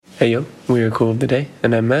Hey yo, we are Cool Today,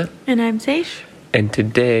 and I'm Matt. And I'm Saish. And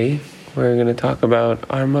today we're going to talk about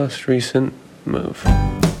our most recent move.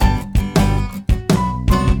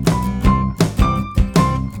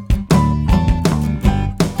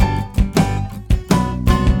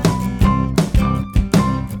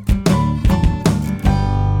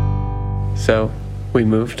 So, we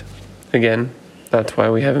moved again. That's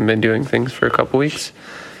why we haven't been doing things for a couple weeks.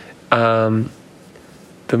 The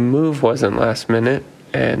move wasn't last minute,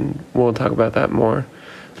 and we'll talk about that more.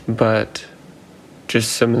 But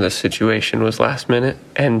just some of the situation was last minute,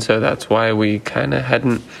 and so that's why we kind of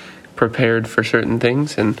hadn't prepared for certain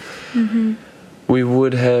things, and we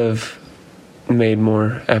would have made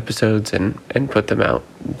more episodes and put them out.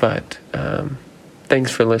 But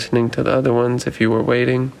thanks for listening to the other ones if you were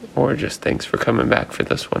waiting, or just thanks for coming back for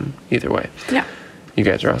this one. Either way. Yeah. You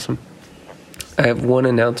guys are awesome. I have one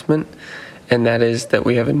announcement, and that is that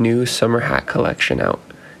we have a new summer hat collection out.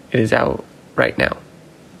 It is out right now.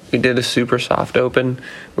 We did a super soft open.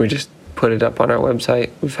 We just put it up on our website.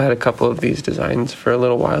 We've had a couple of these designs for a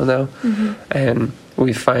little while now, and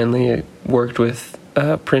we finally worked with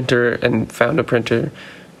a printer and found a printer,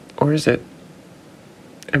 or is it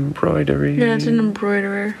embroidery? Yeah, it's an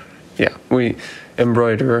embroiderer. Yeah, we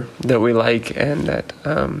embroiderer that we like and that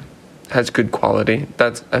has good quality.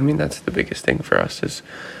 That's the biggest thing for us is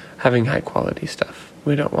having high quality stuff.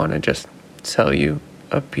 We don't want to just sell you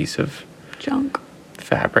a piece of Junk.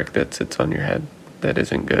 fabric that sits on your head that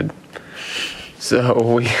isn't good. So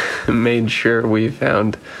we made sure we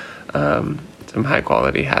found some high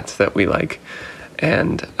quality hats that we like.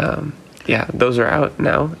 And those are out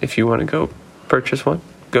now. If you want to go purchase one,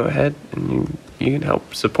 go ahead, and you can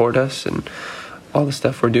help support us and all the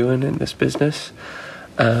stuff we're doing in this business.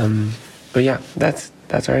 But yeah, that's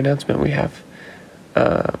our announcement. We have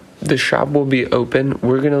the shop will be open.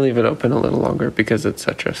 We're going to leave it open a little longer because it's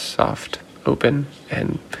such a soft open,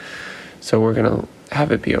 and so we're going to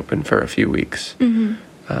have it be open for a few weeks.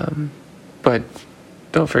 But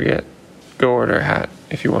don't forget, go order a hat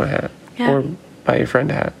if you want a hat. Yeah. Or buy your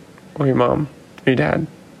friend a hat, or your mom, or your dad.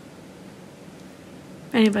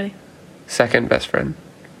 Anybody. Second best friend.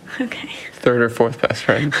 Okay. Third or fourth best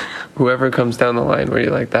friend. Whoever comes down the line where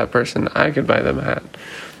you like that person, I could buy them a hat.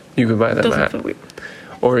 You could buy them a hat. Feel weird.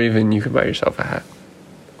 Or even you could buy yourself a hat.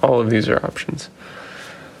 All of these are options.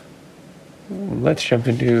 Let's jump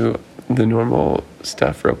into the normal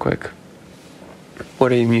stuff real quick.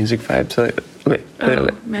 What are your music vibes My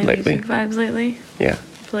lately? music vibes lately? Yeah. I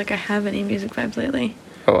feel like I have any music vibes lately.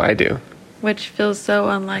 Oh, I do. Which feels so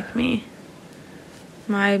unlike me.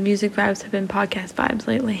 My music vibes have been podcast vibes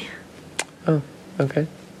lately. Oh, okay.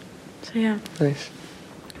 So yeah. Nice.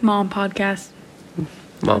 Mom podcast.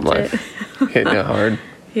 Mom That's life. Hitting it hard.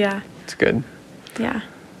 Yeah. It's good. Yeah.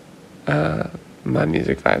 My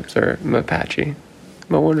music vibes are Mapache.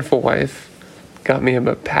 My wonderful wife got me a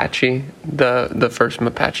Mapache, the first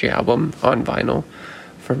Mapache album on vinyl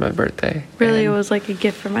for my birthday. Really, And it was like a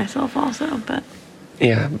gift for myself also, but...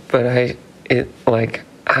 yeah, but I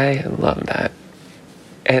love that.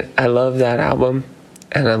 And I love that album,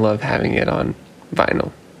 and I love having it on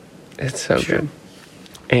vinyl. It's so good.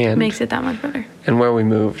 And makes it that much better. And where we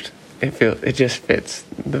moved, it just fits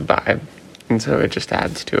the vibe, and so it just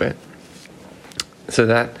adds to it. So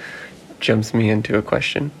that jumps me into a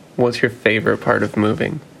question. What's your favorite part of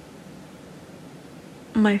moving?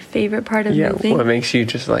 My favorite part of moving? What makes you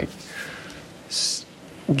just like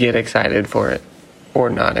get excited for it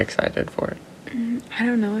or not excited for it? I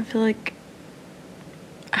don't know. I feel like...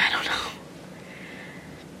 I don't know.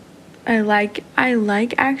 I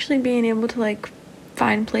like actually being able to like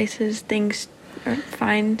find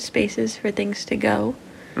find spaces for things to go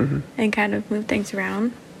and kind of move things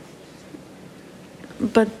around.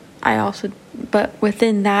 But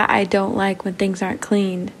within that, I don't like when things aren't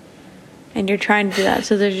cleaned and you're trying to do that.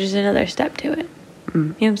 So there's just another step to it. You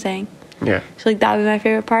know what I'm saying? Yeah. So like that would be my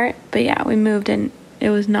favorite part. But yeah, we moved and it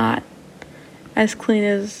was not as clean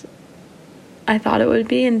as I thought it would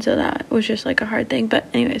be, and so that was just like a hard thing. But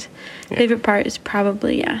anyways, favorite part is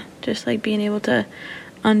probably just like being able to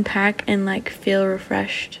unpack and like feel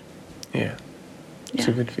refreshed. Yeah. It's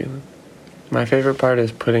a good feeling. My favorite part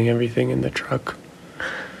is putting everything in the truck.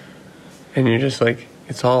 And you're just like,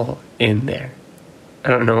 it's all in there. I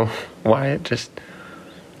don't know why, it just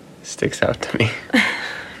sticks out to me. I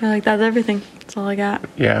feel like that's everything. That's all I got.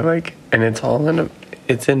 Yeah, like, and it's all I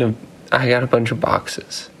got a bunch of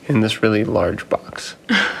boxes in this really large box.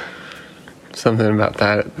 Something about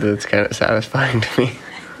that's kind of satisfying to me.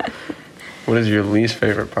 What is your least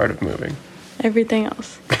favorite part of moving? Everything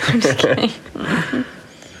else. I'm just kidding.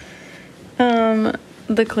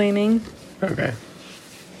 The cleaning. Okay.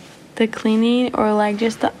 the cleaning or like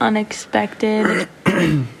just the unexpected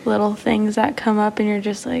little things that come up and you're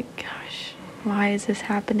just like, gosh, why is this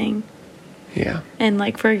happening? Yeah. And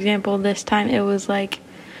like, for example, this time it was like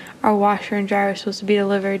our washer and dryer was supposed to be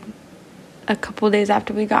delivered a couple days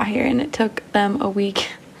after we got here, and it took them a week.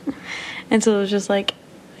 And so it was just like,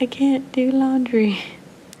 I can't do laundry.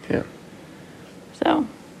 Yeah. So.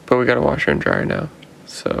 But we got a washer and dryer now.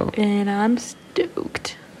 So. And I'm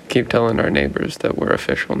stoked. Keep telling our neighbors that we're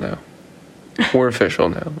official now. We're official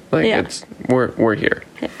now. Like, yeah. We're here.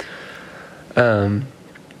 Yeah.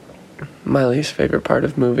 My least favorite part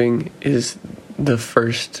of moving is the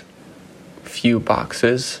first few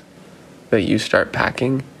boxes that you start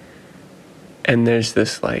packing. And there's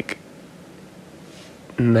this, like,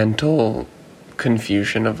 mental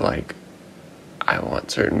confusion of, like, I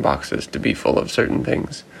want certain boxes to be full of certain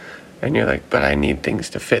things. And you're like, but I need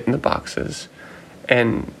things to fit in the boxes.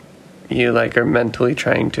 And you, like, are mentally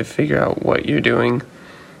trying to figure out what you're doing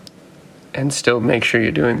and still make sure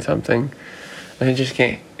you're doing something. And I just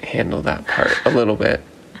can't handle that part a little bit.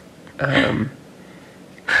 Yeah,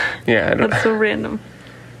 I don't. That's so random.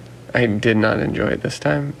 I did not enjoy it this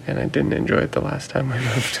time, and I didn't enjoy it the last time I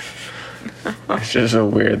moved. It's just a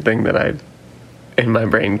weird thing that I, in my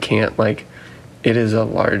brain, can't, like, it is a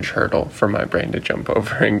large hurdle for my brain to jump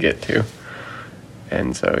over and get to.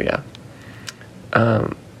 And so, yeah.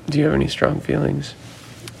 Do you have any strong feelings?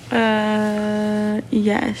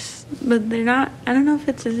 Yes. But they're not, I don't know if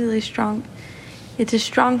it's really strong. It's a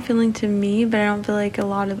strong feeling to me, but I don't feel like a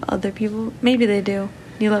lot of other people, maybe they do.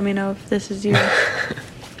 You let me know if this is you.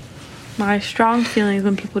 My strong feelings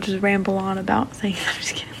when people just ramble on about things. I'm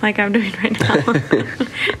just kidding. Like I'm doing right now.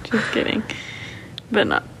 Just kidding. But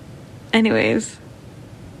no. Anyways,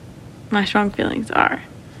 my strong feelings are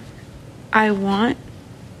I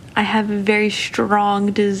have a very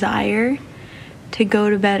strong desire to go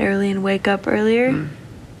to bed early and wake up earlier.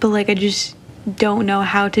 But like I just don't know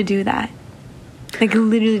how to do that. Like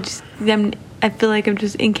literally just I feel like I'm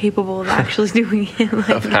just incapable of actually doing it. Like,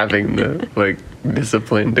 of having the, like,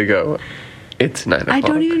 discipline to go, it's 9 o'clock. I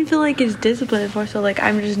don't even feel like it's discipline anymore, so, like,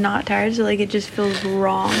 I'm just not tired, so, like, it just feels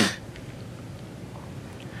wrong.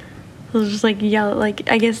 So it's just, like, yell,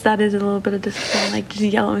 like, I guess that is a little bit of discipline, like, just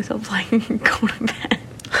yell at myself, like, go to bed.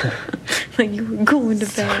 Like, you were going to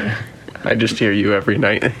bed. I just hear you every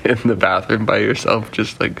night in the bathroom by yourself,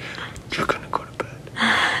 just like, you're gonna go to bed.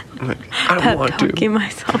 I'm like, I don't want to. Talking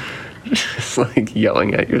myself. Just like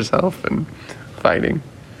yelling at yourself and fighting.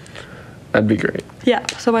 That'd be great. Yeah,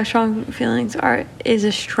 so my strong feelings is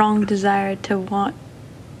a strong desire to want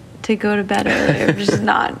to go to bed earlier, just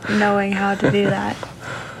not knowing how to do that.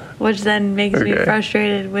 Which then makes me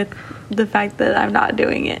frustrated with the fact that I'm not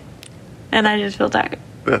doing it. And I just feel tired.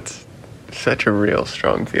 That's such a real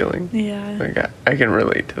strong feeling. Yeah. Like I can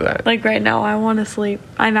relate to that. Like right now, I want to sleep.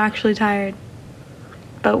 I'm actually tired.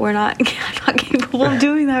 But I'm not capable of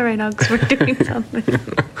doing that right now because we're doing something.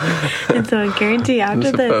 And so I guarantee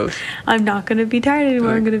after this, I'm not going to be tired anymore.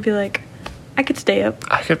 Like, I'm going to be like, I could stay up.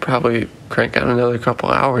 I could probably crank out another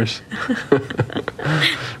couple hours.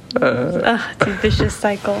 It's a vicious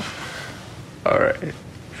cycle. All right.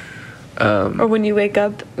 Or when you wake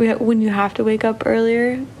up, when you have to wake up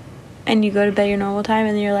earlier and you go to bed your normal time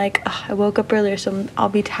and you're like, oh, I woke up earlier, so I'll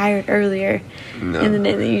be tired earlier. No. And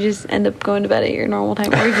then you just end up going to bed at your normal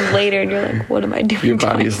time or even later and you're like, what am I doing? Your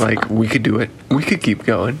body's like, we could do it. We could keep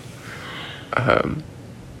going.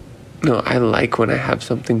 No, I like when I have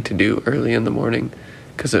something to do early in the morning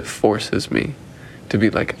because it forces me to be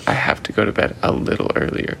like, I have to go to bed a little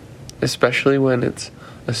earlier, especially when it's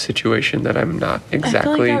a situation that I'm not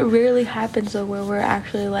exactly. I feel like that rarely happens though, where we're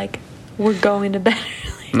actually like, we're going to bed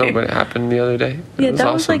earlier. No, but it happened the other day. Yeah,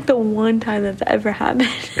 that was like the one time that's ever happened.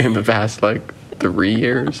 In the past, like, 3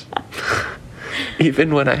 years.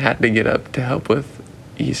 Even when I had to get up to help with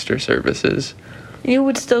Easter services. You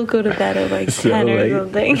would still go to bed at like 10 or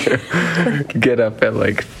something. Get up at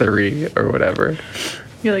like 3 or whatever.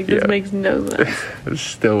 You're like, this makes no sense.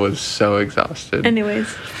 Still was so exhausted. Anyways,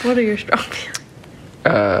 what are your strong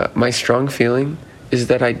feelings? My strong feeling is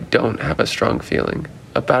that I don't have a strong feeling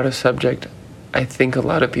about a subject I think a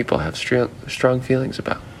lot of people have strong feelings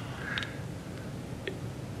about.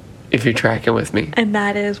 If you're tracking with me. And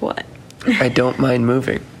that is what? I don't mind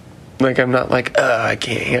moving. Like, I'm not like, I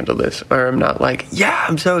can't handle this. Or I'm not like, yeah,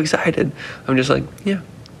 I'm so excited. I'm just like, yeah.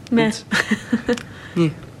 Meh.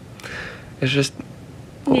 Yeah. It's just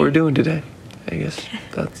what we're doing today. I guess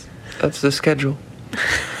that's the schedule.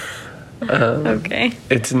 Okay.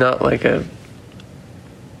 It's not like a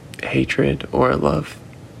hatred or a love.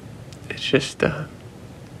 It's just this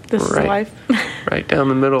is life. Right down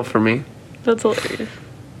the middle for me. That's hilarious.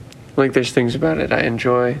 Like, there's things about it I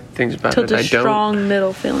enjoy, things about So it it's I a don't. strong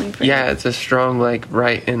middle feeling for you. Yeah, it's a strong, like,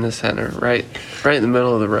 right in the center, right in the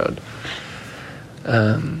middle of the road.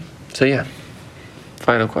 So yeah,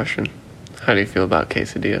 final question. How do you feel about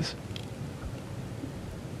quesadillas?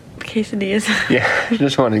 Quesadillas. Yeah, I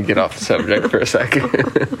just want to get off the subject for a second.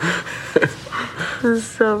 This is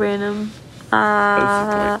so random.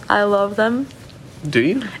 That's the point. I love them Do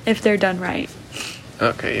you? if they're done right.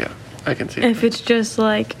 Okay, yeah, I can see If that. it's just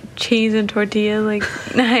like cheese and tortilla, like,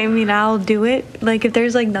 I mean, I'll do it. Like, if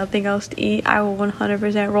there's like nothing else to eat, I will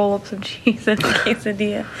 100% roll up some cheese and a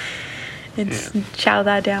quesadilla and Yeah. chow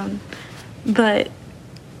that down. But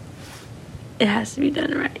it has to be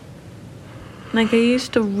done right. Like, I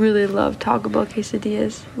used to really love Taco Bell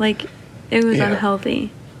quesadillas. Like, it was Yeah.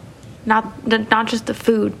 unhealthy. Not just the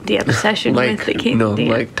food, the obsession with the quesadilla. No,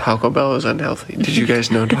 like Taco Bell is unhealthy. Did you guys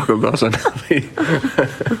know Taco Bell's unhealthy?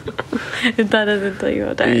 That doesn't tell you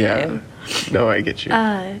what that Yeah. No, I get you.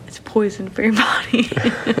 It's poison for your body.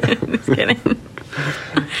 Just kidding.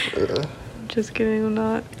 Just kidding, I'm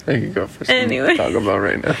not. I could go for some Anyway. Taco Bell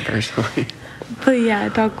right now, personally. But yeah,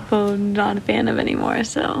 Taco Bell I'm not a fan of anymore,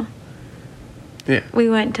 so Yeah. we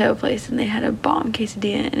went to a place and they had a bomb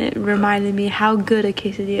quesadilla and it reminded me how good a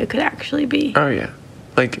quesadilla could actually be. Oh, yeah.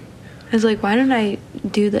 Like, I was like, why don't I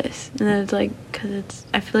do this? And then it's like, because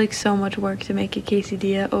I feel like so much work to make a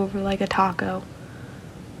quesadilla over like a taco.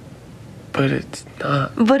 but it's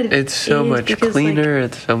not. But it's so is much because, cleaner.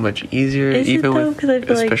 It's so much easier, Is it even though? with, 'Cause I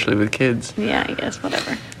feel like- especially with kids Yeah, I guess,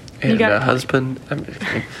 whatever. and got a a point. husband. I'm just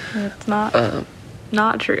kidding. It's not Um,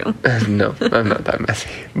 not true. no, I'm not that messy.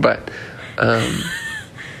 But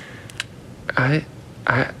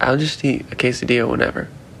I'll just eat a quesadilla whenever.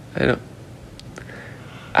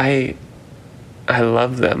 I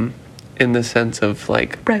love them in the sense of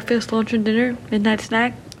like Breakfast, lunch, and dinner, midnight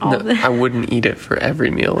snack, all of no, that. I wouldn't eat it for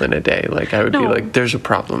every meal in a day. Like I would be No. like, there's a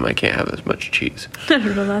problem. I can't have as much cheese. I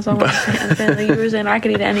don't know, that's all I'm saying. I'm saying, like you were saying, I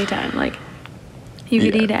could eat it anytime. Like, you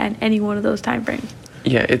could Yeah. eat it at any one of those time frames.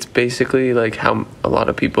 Yeah, it's basically like how a lot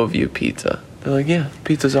of people view pizza. They're like, yeah,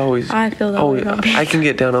 pizza's always. I feel that way about I can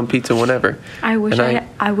get down on pizza whenever. I wish And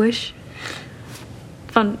I wish.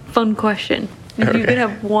 Fun question. If you Okay. could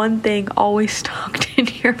have one thing always stocked in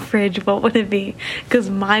your fridge, what would it be? Because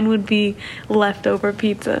mine would be leftover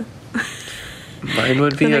pizza. Mine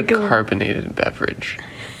would be a Like a- carbonated beverage.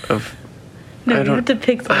 Of No, I you don't. have to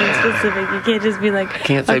pick something specific. You can't just be like I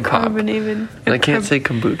can't say a pop. carbonated. And I can't say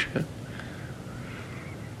kombucha.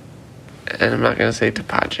 And I'm not gonna say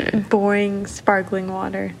tepache. boring sparkling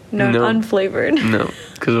water. No, No. unflavored. No,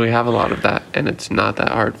 because we have a lot of that, and it's not that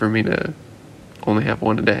hard for me to only have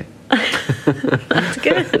one a day. That's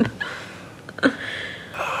good.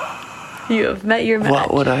 You have met your match.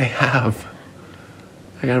 What would I have?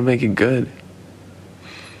 I gotta make it good.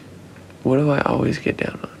 What do I always get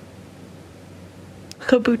down on?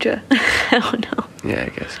 Kombucha. I don't know. Yeah, I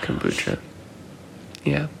guess kombucha.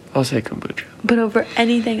 Yeah, I'll say kombucha. But over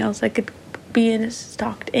anything else that could be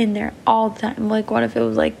stocked in there all the time. Like, what if it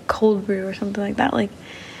was like cold brew or something like that? Like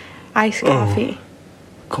iced coffee.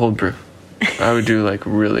 Cold brew. I would do like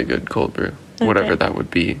really good cold brew. Whatever Okay. that would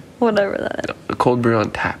be. Whatever that A cold brew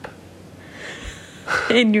on tap. is.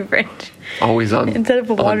 In your fridge. Always on. Instead of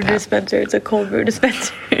a on water tap. dispenser, it's a cold brew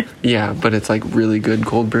dispenser. Yeah, but it's like really good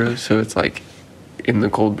cold brew, so it's like in the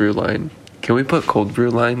cold brew line. Can we put cold brew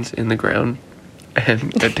lines in the ground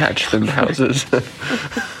and attach them to houses?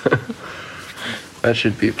 That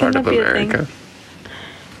should be a part of that be a thing? America.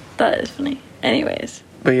 That is funny. Anyways.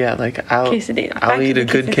 But yeah, like Quesadilla. Back I'll to eat the a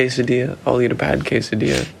good quesadilla. I'll eat a bad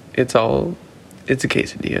quesadilla. It's a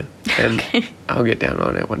quesadilla, and Okay. I'll get down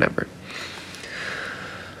on it whenever.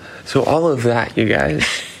 So all of that, you guys,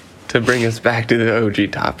 to bring us back to the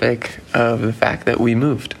OG topic of the fact that we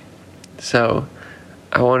moved. So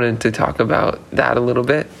I wanted to talk about that a little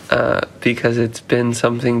bit because it's been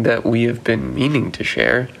something that we have been meaning to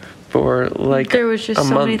share for like There was just a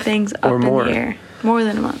so many month things or up more. in the air. More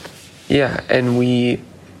than a month. Yeah, and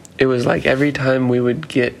it was like every time we would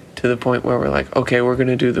get to the point where we're like, okay, we're going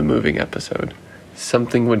to do the moving episode,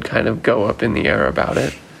 something would kind of go up in the air about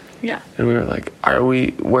it. Yeah. And we were like,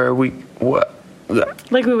 where are we, what?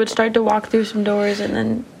 Like, we would start to walk through some doors and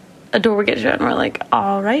then a door would get shut and we're like,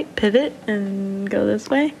 all right, pivot and go this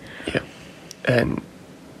way. Yeah. And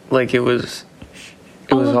like it was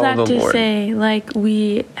All of all that the to Lord. say, like,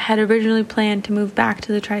 we had originally planned to move back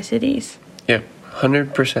to the Tri-Cities. Yeah,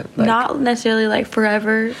 100%. Like, Not necessarily like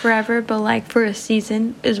forever, but like for a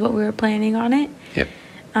season is what we were planning on it. Yep.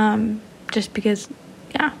 Just because,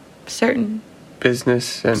 yeah, certain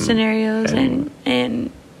Business and scenarios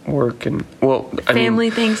and work and family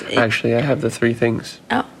things. Actually, I have the three things.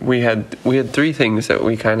 Oh. We had three things that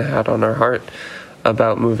we kind of had on our heart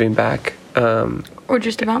about moving back. Or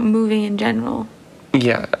just about moving in general.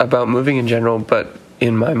 Yeah, about moving in general, but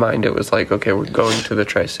in my mind it was like, okay, we're going to the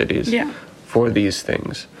Tri-Cities for these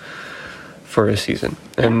things for a season.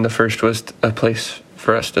 And the first was a place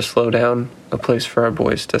for us to slow down, a place for our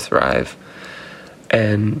boys to thrive,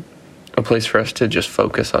 and a place for us to just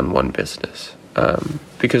focus on one business.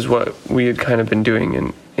 Because what we had kind of been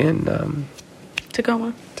doing in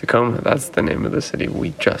Tacoma, that's the name of the city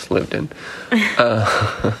we just lived in.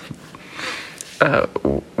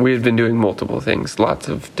 We had been doing multiple things, lots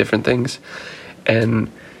of different things,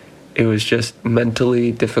 and it was just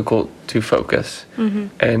mentally difficult to focus. Mm-hmm.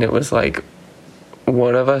 And it was like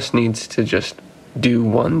one of us needs to just do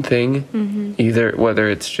one thing, either whether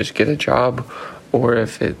it's just get a job or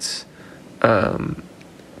if it's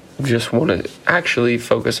just want to actually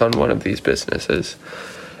focus on one of these businesses.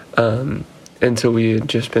 And so we had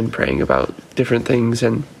just been praying about different things,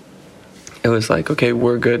 and it was like, okay,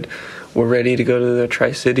 we're good. We're ready to go to the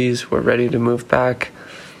Tri-Cities. We're ready to move back.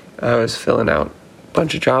 I was filling out a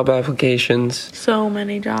bunch of job applications. So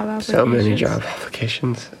many job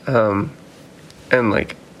applications. And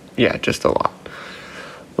like, yeah, just a lot.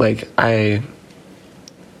 Like I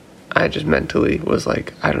just mentally was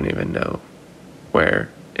like, I don't even know where.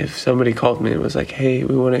 If somebody called me and was like, hey,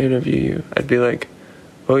 we want to interview you, I'd be like,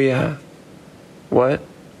 oh yeah, what?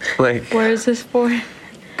 Like, where is this for?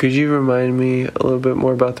 Could you remind me a little bit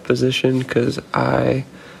more about the position? Because I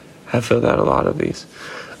have filled out a lot of these.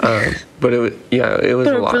 But it was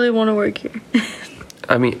a lot. I really want to work here.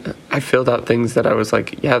 I mean, I filled out things that I was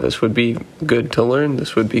like, yeah, this would be good to learn.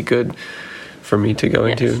 This would be good for me to go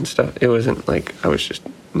into and stuff. It wasn't like I was just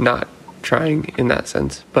not trying in that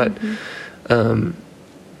sense. But,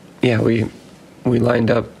 we lined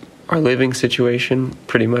up our living situation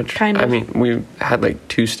pretty much. Kind of. I mean, we had like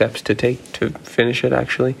 2 steps to take to finish it,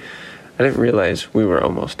 actually. I didn't realize we were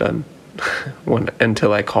almost done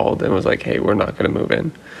until I called and was like, hey, we're not going to move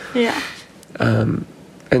in. Yeah.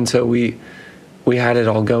 And so we had it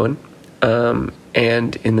all going.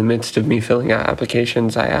 And in the midst of me filling out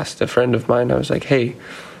applications, I asked a friend of mine, I was like, hey,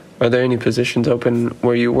 are there any positions open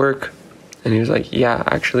where you work? And he was like, yeah,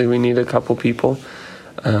 actually, we need a couple people.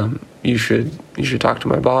 You should talk to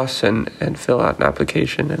my boss and fill out an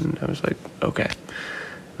application. And I was like, okay.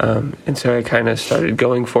 And so I kind of started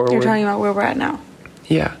going forward. You're talking about where we're at now.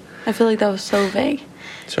 Yeah. I feel like that was so vague.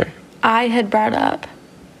 Sorry. I had brought up.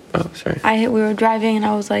 Oh, sorry. We were driving and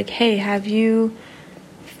I was like, hey, have you,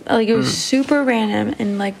 like, it was super random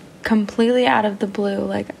and like completely out of the blue.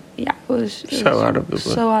 Like, yeah, it was out of the blue.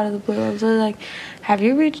 So out of the blue. I was really like, have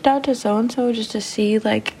you reached out to so-and-so just to see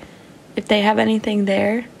like if they have anything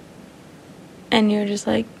there? And you're just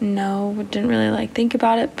like, no, didn't really like think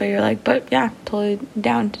about it, but you're like, but yeah, totally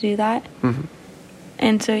down to do that. Mm-hmm.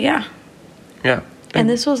 And so yeah. And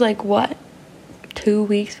this was like what, 2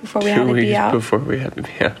 weeks before we had to be out. 2 weeks before we had to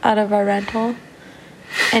be out. Out of our rental.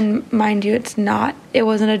 And mind you, it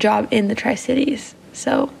wasn't a job in the Tri-Cities.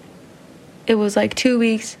 So it was like 2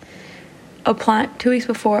 weeks 2 weeks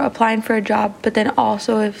before applying for a job, but then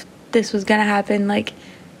also if this was gonna happen, like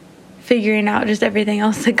figuring out just everything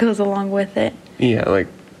else that goes along with it. Yeah, like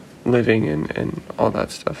living and all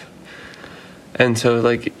that stuff. And so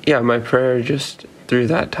like, yeah, my prayer just through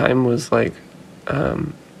that time was like,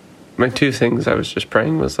 my 2 things I was just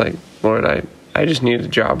praying was like, Lord, I just need a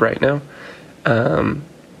job right now.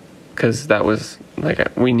 Because that was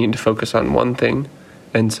like, we need to focus on one thing.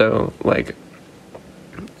 And so like,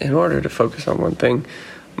 in order to focus on one thing,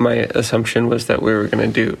 my assumption was that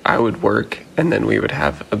I would work and then we would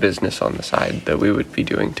have a business on the side that we would be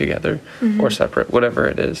doing together or separate, whatever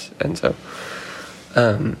it is. And so,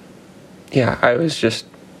 I was just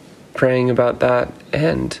praying about that,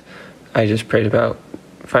 and I just prayed about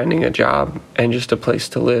finding a job and just a place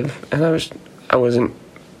to live. And I was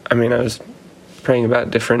praying about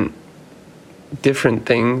different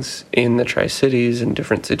things in the Tri-Cities and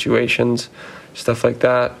different situations, stuff like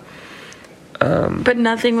that. But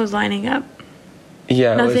nothing was lining up.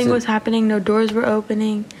 Yeah. Nothing was happening. No doors were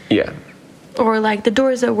opening. Yeah. Or like the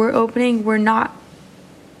doors that were opening were not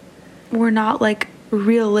like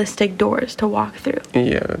realistic doors to walk through.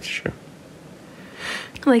 Yeah, that's true.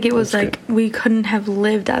 Like it was like we couldn't have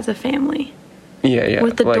lived as a family. Yeah.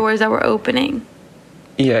 With the doors that were opening.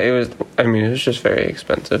 Yeah, it was just very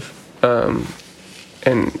expensive.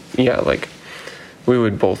 And yeah, like we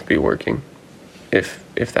would both be working if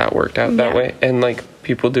that worked out that way. And like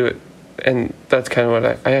people do it, and that's kind of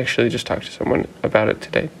what I actually just talked to someone about it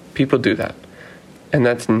today. People do that, and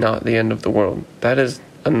that's not the end of the world. That is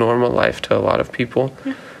a normal life to a lot of people.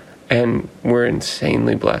 Yeah. And we're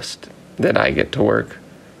insanely blessed that I get to work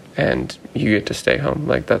and you get to stay home.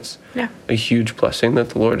 Like, that's a huge blessing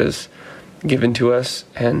that the Lord has given to us.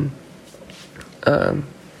 And,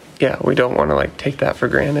 we don't want to, like, take that for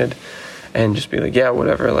granted and just be like, yeah,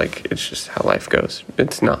 whatever. Like, it's just how life goes.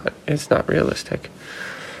 It's not realistic.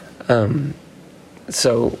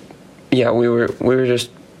 So, yeah, we were just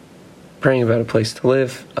praying about a place to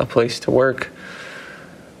live, a place to work,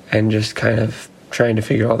 and just kind of trying to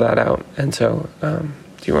figure all that out. And so,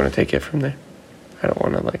 do you want to take it from there? I don't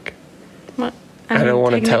want to, like... What? I don't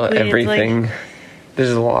want to tell everything. Like,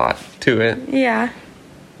 there's a lot to it. Yeah.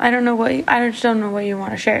 I just don't know what you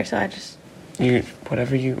want to share, so I just...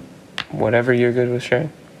 Whatever you're good with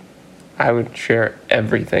sharing. I would share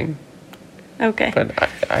everything. Okay. But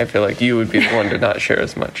I feel like you would be the one to not share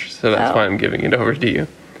as much, so that's why I'm giving it over to you.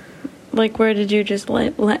 Like, where did you just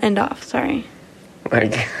end off? Sorry.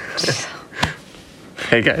 Like,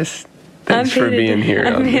 hey guys, thanks for being here.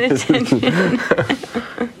 I'm paying attention.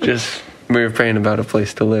 Just, we were praying about a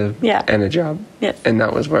place to live and a job. Yes. And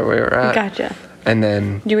that was where we were at. Gotcha. And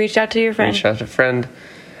then... You reached out to your friend. Reached out to a friend,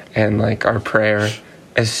 and, like, our prayer,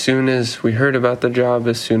 as soon as we heard about the job,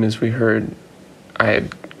 as soon as we heard, I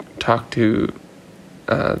had talked to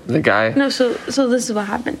the guy. No, so this is what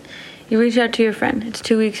happened. You reached out to your friend. It's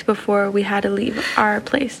 2 weeks before we had to leave our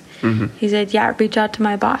place. Mm-hmm. He said, yeah, reach out to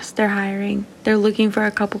my boss. They're hiring. They're looking for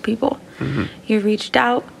a couple people. Mm-hmm. You reached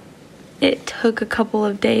out. It took a couple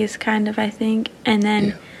of days, kind of, I think. And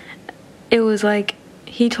then it was like,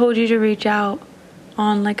 he told you to reach out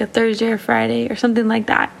on like a Thursday or Friday or something like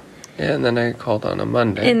that. Yeah, and then I called on a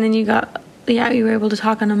Monday. And then you were able to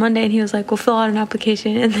talk on a Monday, and he was like, well, fill out an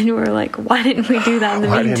application. And then you were like, why didn't we do that in the meantime?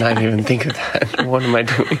 Why didn't I even think of that? What am I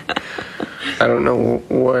doing? I don't know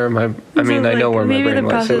where my... I mean, I know where my brain was. Maybe the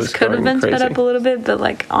process could have been sped up a little bit, but,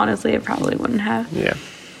 like, honestly, it probably wouldn't have. Yeah.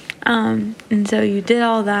 And so you did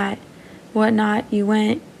all that, whatnot.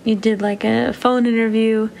 You did, like, a phone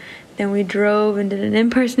interview. Then we drove and did an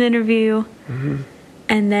in-person interview. Mm-hmm.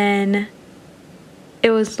 And then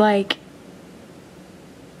it was, like...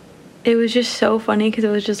 It was just so funny because it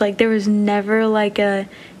was just, like, there was never, like, a...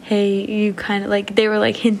 hey, you kind of, like, they were,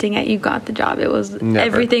 like, hinting at you got the job. It was, never.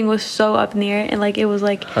 Everything was so up in the air, and, like, it was,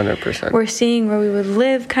 like, 100%. We're seeing where we would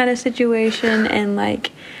live kind of situation, and, like,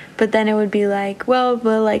 but then it would be, like, well,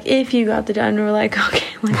 but, like, if you got the job, and we're, like,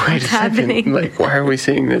 okay, like, what's happening? Like, why are we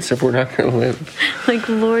seeing this if we're not going to live? Like,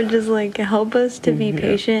 Lord, just, like, help us to be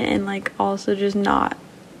patient, and, like, also just not.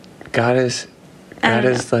 God is,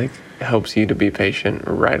 like, helps you to be patient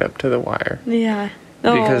right up to the wire. Yeah.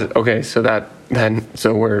 Oh. Because, okay,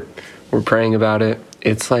 so we're praying about it.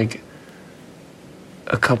 It's like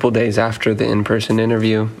a couple days after the in-person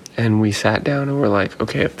interview, and we sat down and we're like,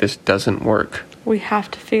 okay, if this doesn't work, we have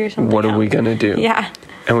to figure something out. What are we going to do? Yeah.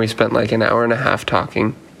 And we spent like an hour and a half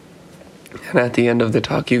talking. And at the end of the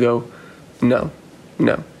talk, you go, no.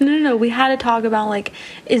 No. We had to talk about, like,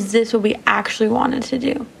 is this what we actually wanted to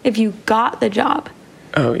do? If you got the job.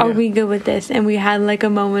 Oh, yeah. Are we good with this? And we had, like, a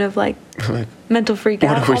moment of, like mental freak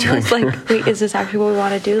out. What are we doing? Like, wait, is this actually what we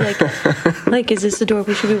want to do? Like, is this the door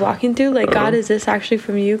we should be walking through? Like, God, is this actually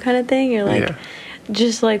from you kind of thing? Or, like,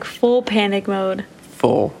 just, like, full panic mode.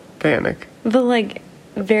 Full panic. But, like,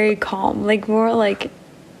 very calm. Like, more like...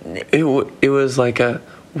 It was like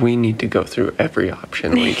we need to go through every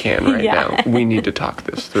option we can right now. We need to talk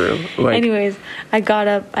this through. Like, anyways, I got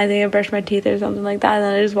up. I think I brushed my teeth or something like that. And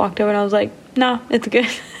then I just walked over and I was like, no, it's good.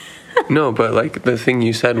 No, but, like, the thing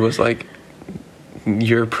you said was, like,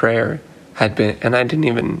 your prayer had been... And I didn't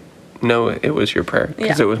even know it was your prayer.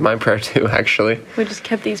 Because it was my prayer, too, actually. We just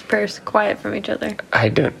kept these prayers quiet from each other. I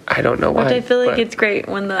don't know why. Which I feel like it's great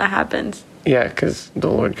when that happens. Yeah, because the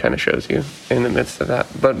Lord kind of shows you in the midst of that.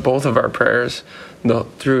 But both of our prayers,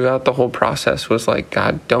 throughout the whole process, was like,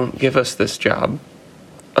 God, don't give us this job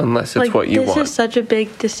unless it's, like, what you want. This is such a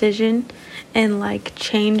big decision and, like,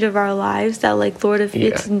 change of our lives that, like, Lord, if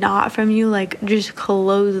it's not from you, like, just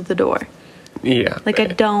close the door. Yeah. Like, I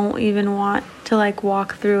don't even want to, like,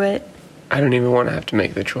 walk through it. I don't even want to have to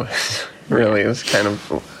make the choice. Really, it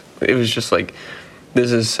was just like,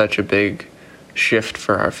 this is such a big shift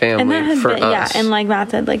for our family, and that has for been, us. Yeah, and like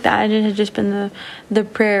Matt said, like, that had just been the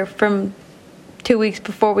prayer from 2 weeks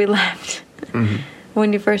before we left. Mm-hmm.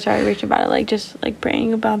 When you first started reaching about it, like, just, like,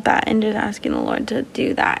 praying about that and just asking the Lord to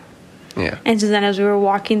do that. Yeah. And so then as we were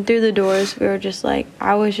walking through the doors, we were just like,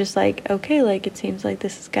 I was just like, okay, like, it seems like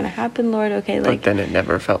this is going to happen, Lord. Okay, like. But then it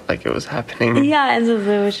never felt like it was happening. Yeah, and so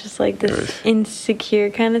it was just like this insecure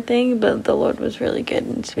kind of thing, but the Lord was really good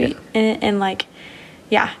and sweet. Yeah. And like,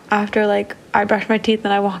 yeah, after like I brushed my teeth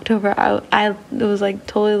and I walked over, it was like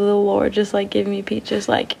totally the Lord just like giving me peace, just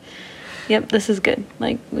like, yep, this is good.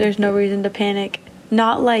 Like there's no reason to panic.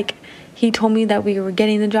 Not like he told me that we were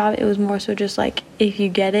getting the job. It was more so just like, if you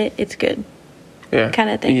get it, it's good. Yeah. Kind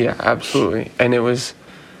of thing. Yeah, absolutely. And it was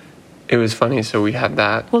funny. So we had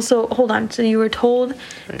that. Well, so hold on. So you were told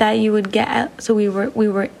that you would get. So we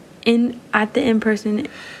were at the in-person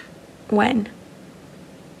when?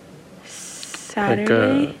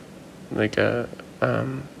 Saturday.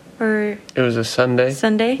 Or it was a Sunday.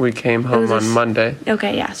 Sunday. We came home on Monday.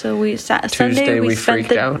 Okay, yeah. So we Tuesday Sunday we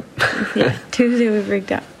freaked out. Yeah, Tuesday we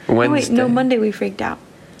freaked out. Wednesday. No, Monday we freaked out.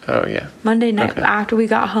 Oh yeah. Monday night after we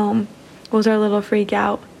got home was our little freak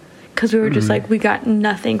out, because we were just like, we got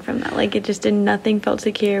nothing from that. Like it just did nothing, felt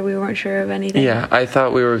secure. We weren't sure of anything. Yeah, I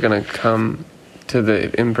thought we were gonna come to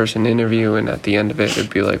the in-person interview, and at the end of it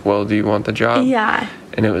it'd be like, well, do you want the job? Yeah.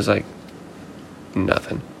 And it was like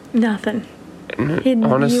nothing. And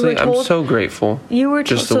honestly, told, I'm so grateful. You were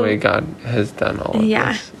just the way God has done all of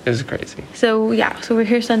this is crazy. So yeah, so we're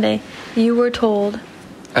here Sunday. You were told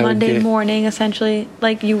Monday morning, essentially,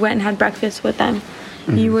 like you went and had breakfast with them.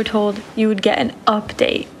 Mm-hmm. You were told you would get an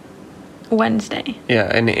update Wednesday. Yeah,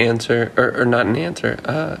 an answer, or not an answer.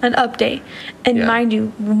 An update. And mind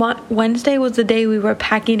you, Wednesday was the day we were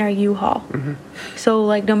packing our U-Haul. Mm-hmm. So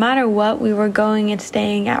like no matter what, we were going and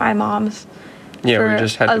staying at my mom's. Yeah, we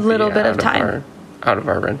just had a little bit of time out of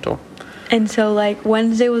our rental. And so like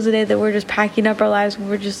Wednesday was the day that we're just packing up our lives.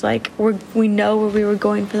 We're just like we know where we were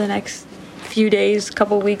going for the next few days,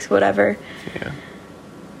 couple weeks, whatever. Yeah.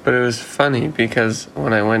 But it was funny because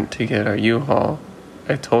when I went to get our U-Haul,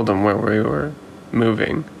 I told them where we were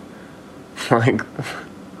moving. Like,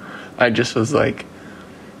 I just was like,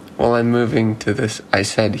 well, I'm moving to this. I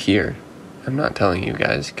said here. I'm not telling you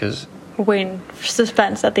guys because... Waiting for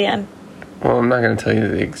suspense at the end. Well, I'm not going to tell you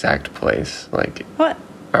the exact place. Like... What?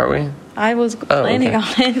 Are we? I was planning on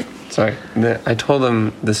it. Sorry. I told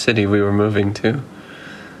them the city we were moving to.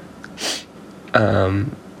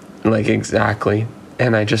 Like, exactly.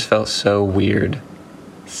 And I just felt so weird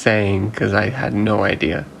saying, because I had no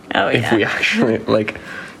idea if we actually, like...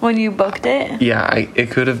 When you booked it? Yeah, it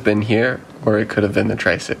could have been here, or it could have been the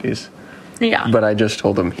Tri-Cities. Yeah. But I just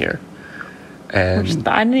told them here. And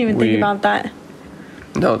I didn't even think about that.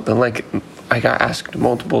 No, I got asked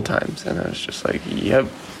multiple times, and I was just like, yep,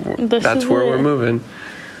 that's where we're moving.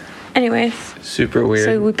 Anyways. Super weird.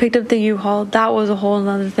 So we picked up the U-Haul. That was a whole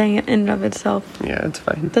other thing in and of itself. Yeah, it's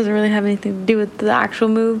fine. It doesn't really have anything to do with the actual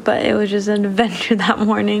move, but it was just an adventure that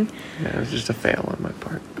morning. Yeah, it was just a fail on my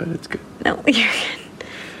part, but it's good. No, you're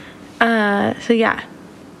good. So yeah.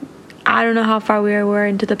 I don't know how far we were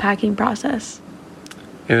into the packing process.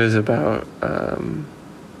 It was about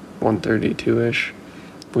 1:32-ish.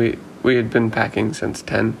 We had been packing since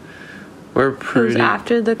 10. We're pretty... It was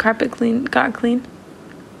after the carpet got clean?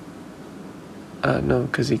 No,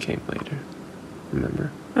 because he came later. Remember?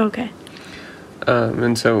 Okay.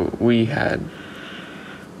 And so we had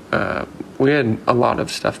a lot of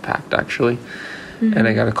stuff packed, actually. Mm-hmm. And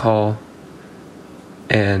I got a call,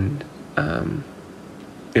 and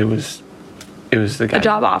it was the guy. A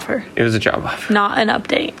job offer. It was a job offer. Not an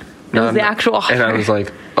update. It was the actual offer. And I was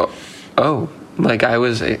like, oh. Like, I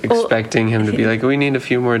was expecting him to be like, we need a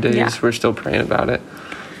few more days. Yeah. We're still praying about it.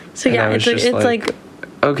 So, and yeah, it's like...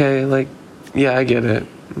 Okay, like, yeah, I get it.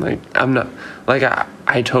 Like, I'm not... Like,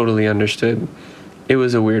 I totally understood. It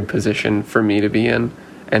was a weird position for me to be in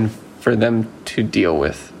and for them to deal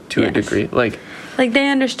with to a degree. Like, they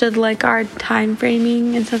understood, like, our time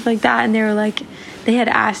framing and stuff like that. And they were like... They had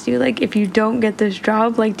asked you, like, if you don't get this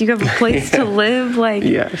job, like, do you have a place to live? Like,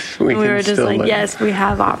 yes, we were just like, live. Yes, we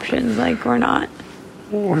have options. Like, we're not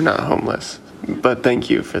homeless. But thank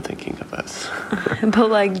you for thinking of us.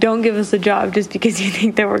 But, like, don't give us a job just because you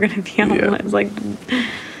think that we're going to be homeless. Yeah. Like,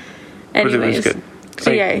 anyways. But it was good.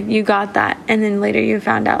 So, yeah, you got that. And then later you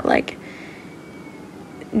found out, like,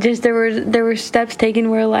 just there were steps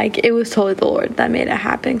taken where, like, it was totally the Lord that made it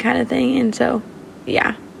happen kind of thing. And so,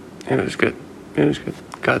 yeah. It was good. It was good.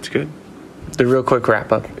 God's good. The real quick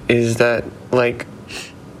wrap up is that, like,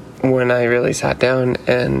 when I really sat down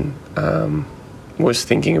and was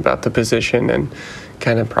thinking about the position and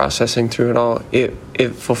kind of processing through it all, it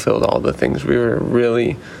fulfilled all the things. We were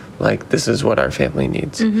really like, this is what our family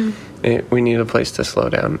needs. Mm-hmm. We need a place to slow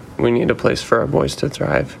down. We need a place for our boys to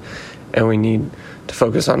thrive. And we need to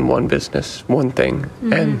focus on one business, one thing.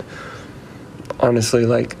 Mm-hmm. And honestly,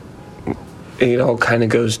 like, it all kind of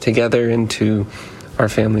goes together into our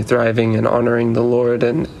family thriving and honoring the Lord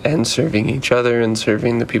and serving each other and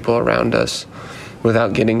serving the people around us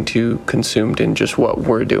without getting too consumed in just what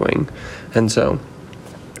we're doing. And so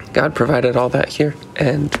God provided all that here,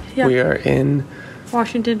 and Yeah. we are in.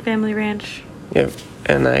 Washington Family Ranch. Yep.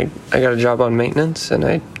 And I got a job on maintenance, and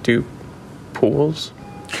I do pools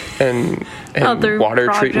and Other water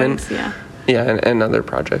projects, treatment. Yeah. Yeah, and other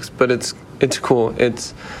projects. But it's cool.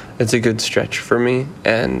 It's a good stretch for me,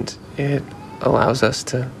 and it allows us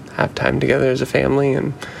to have time together as a family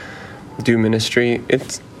and do ministry.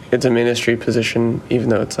 It's a ministry position, even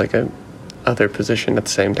though it's like a other position at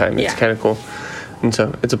the same time. It's Yeah. kind of cool, and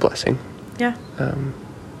so it's a blessing. Yeah.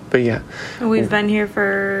 But yeah, And we've been here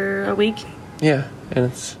for a week. yeah, and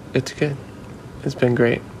it's good. It's been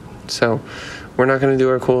great. So we're not going to do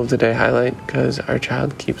our cool of the day highlight because our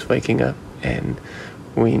child keeps waking up, and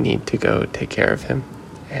we need to go take care of him.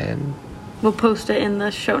 And We'll post it in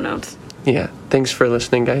the show notes. yeah, thanks for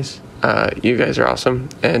listening, guys. You guys are awesome,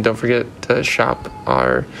 and don't forget to shop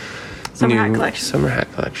our Summer new hat collection. summer hat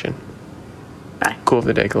collection. Bye.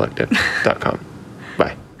 Coolofthedaycollective.com.